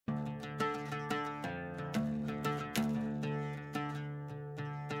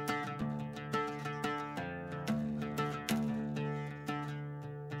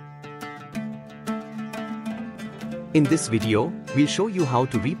In this video, we'll show you how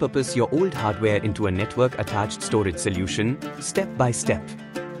to repurpose your old hardware into a network-attached storage solution, step by step.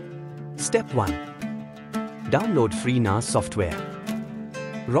 Step 1. Download free NAS software.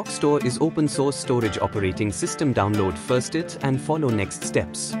 Rockstor is open source storage operating system. Download first it and follow next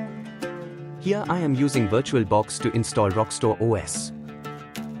steps. Here I am using VirtualBox to install Rockstor OS.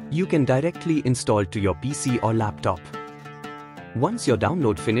 You can directly install to your PC or laptop. Once your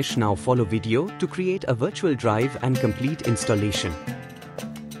download finish, now follow video to create a virtual drive and complete installation.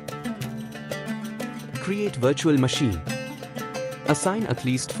 Create virtual machine. Assign at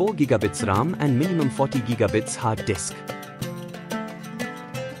least 4 GB RAM and minimum 40 GB hard disk.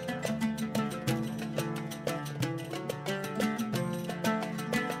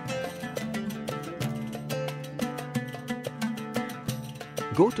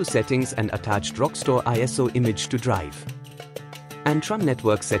 Go to settings and attach Rockstor ISO image to drive. And run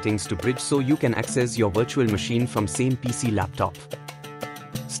network settings to bridge so you can access your virtual machine from same PC laptop.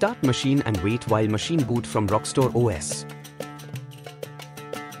 Start machine and wait while machine boot from Rockstor OS.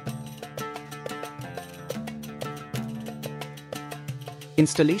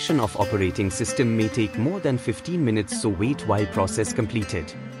 Installation of operating system may take more than 15 minutes, so wait while process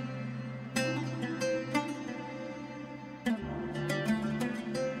completed.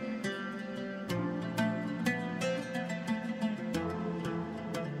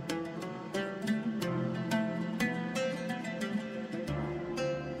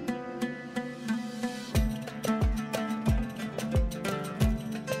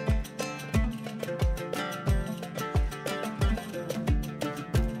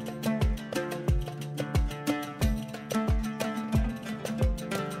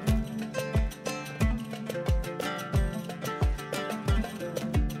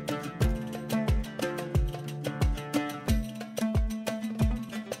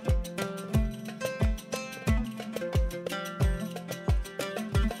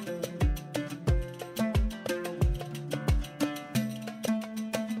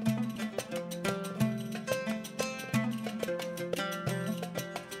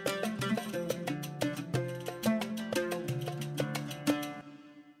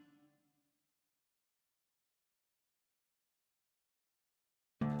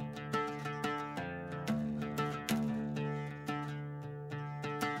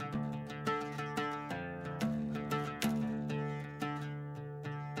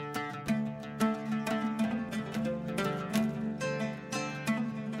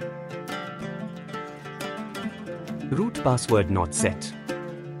 Root password not set.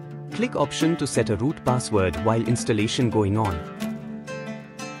 Click option to set a root password while installation going on.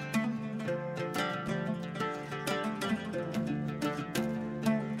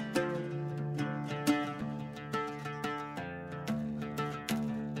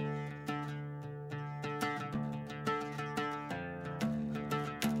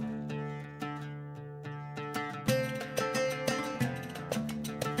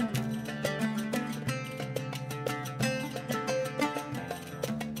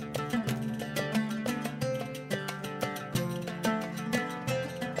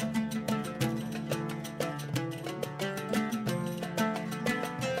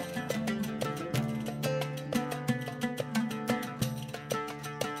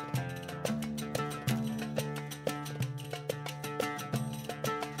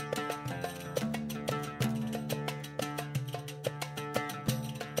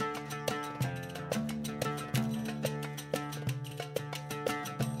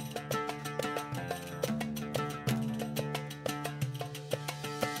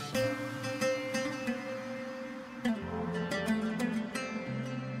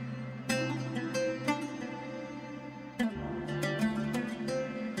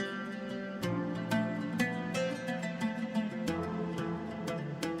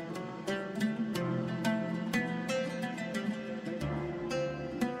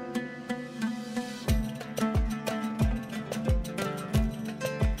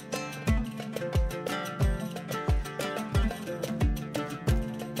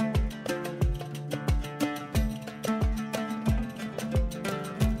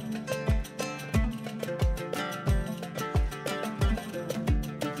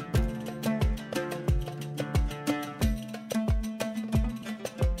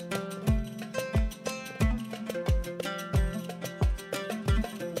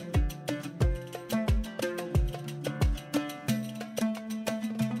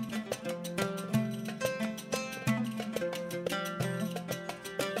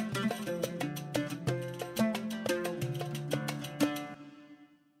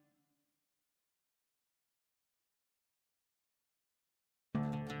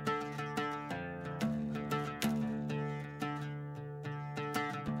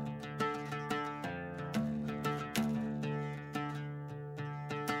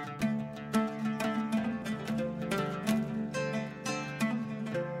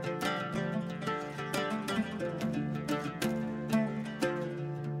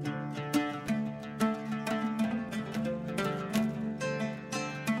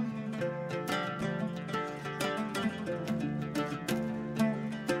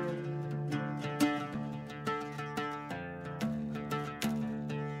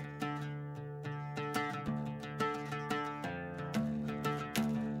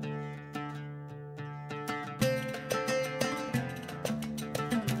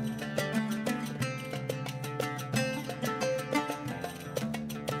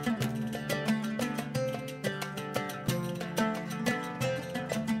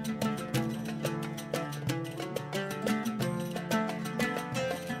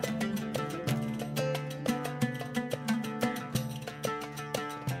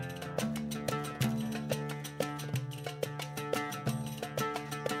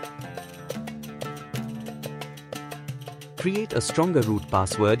 Create a stronger root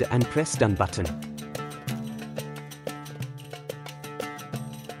password and press Done button.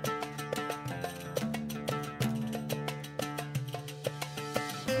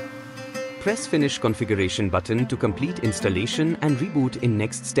 Press Finish Configuration button to complete installation and reboot in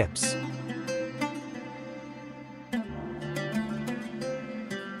next steps.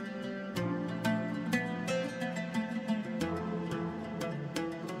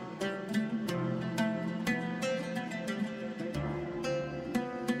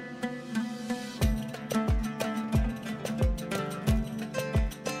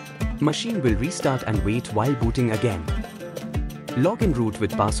 Machine will restart and wait while booting again. Log in root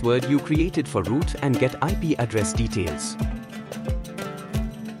with password you created for root and get IP address details.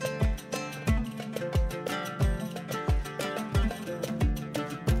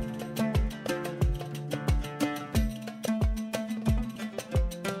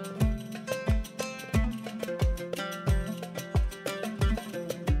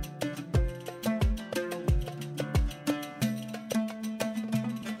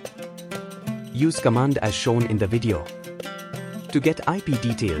 Use command as shown in the video to get IP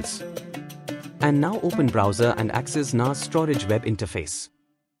details. And now open browser and access NAS Storage Web Interface.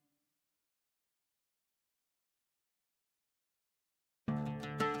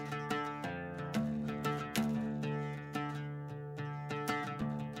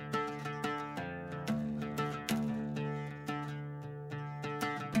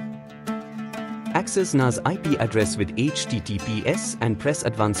 Access NAS IP address with HTTPS and press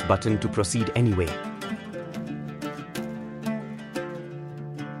Advanced button to proceed anyway.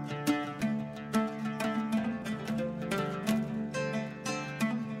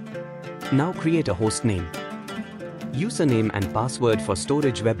 Now create a host name, username and password for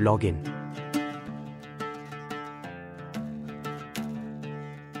storage web login.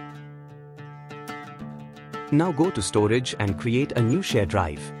 Now go to storage and create a new share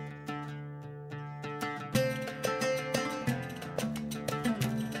drive.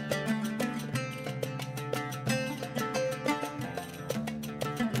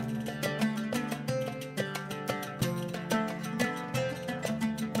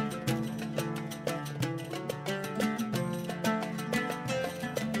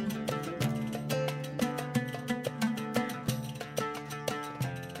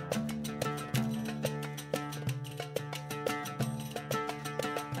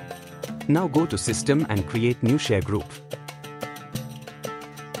 Now go to System and create new share group.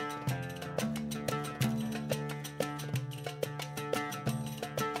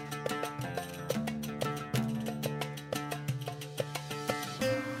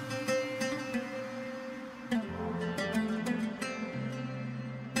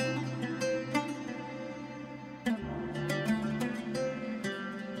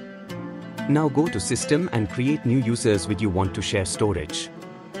 Now go to System and create new users with you want to share storage.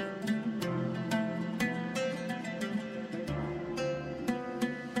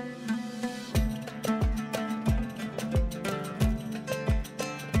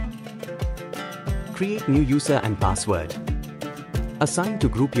 Create new user and password. Assign to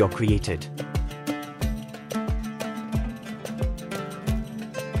group you created.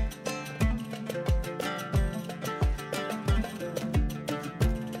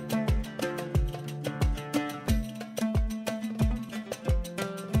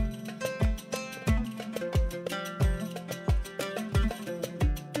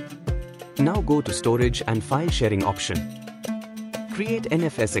 Now go to Storage and File Sharing option. Create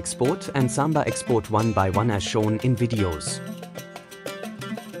NFS export and Samba export one by one as shown in videos.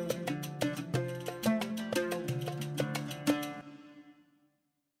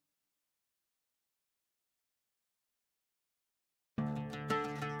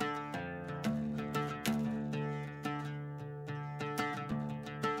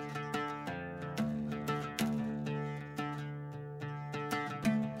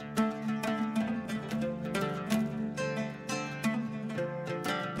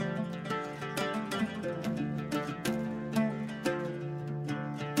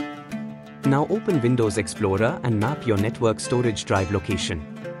 Now open Windows Explorer and map your network storage drive location.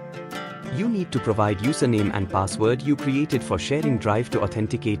 You need to provide username and password you created for sharing drive to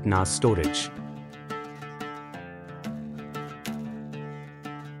authenticate NAS storage.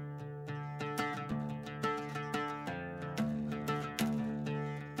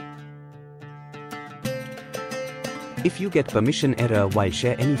 If you get permission error while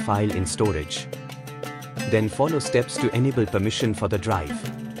share any file in storage, then follow steps to enable permission for the drive.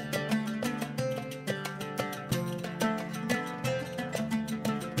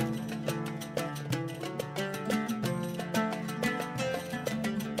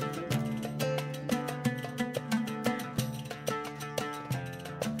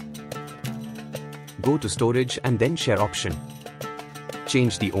 go to Storage and then Share option.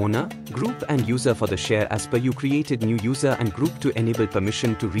 Change the owner, group and user for the share as per you created new user and group to enable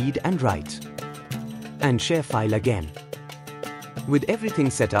permission to read and write. And share file again. With everything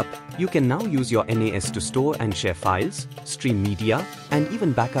set up, you can now use your NAS to store and share files, stream media, and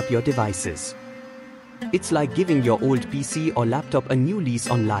even back up your devices. It's like giving your old PC or laptop a new lease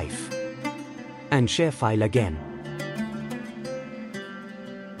on life. And share file again.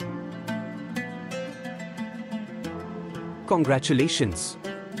 Congratulations!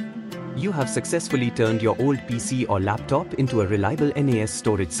 You have successfully turned your old PC or laptop into a reliable NAS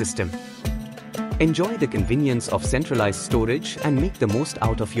storage system. Enjoy the convenience of centralized storage and make the most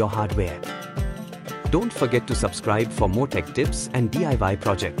out of your hardware. Don't forget to subscribe for more tech tips and DIY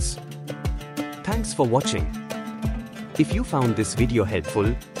projects. Thanks for watching. If you found this video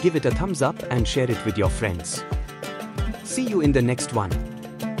helpful, give it a thumbs up and share it with your friends. See you in the next one.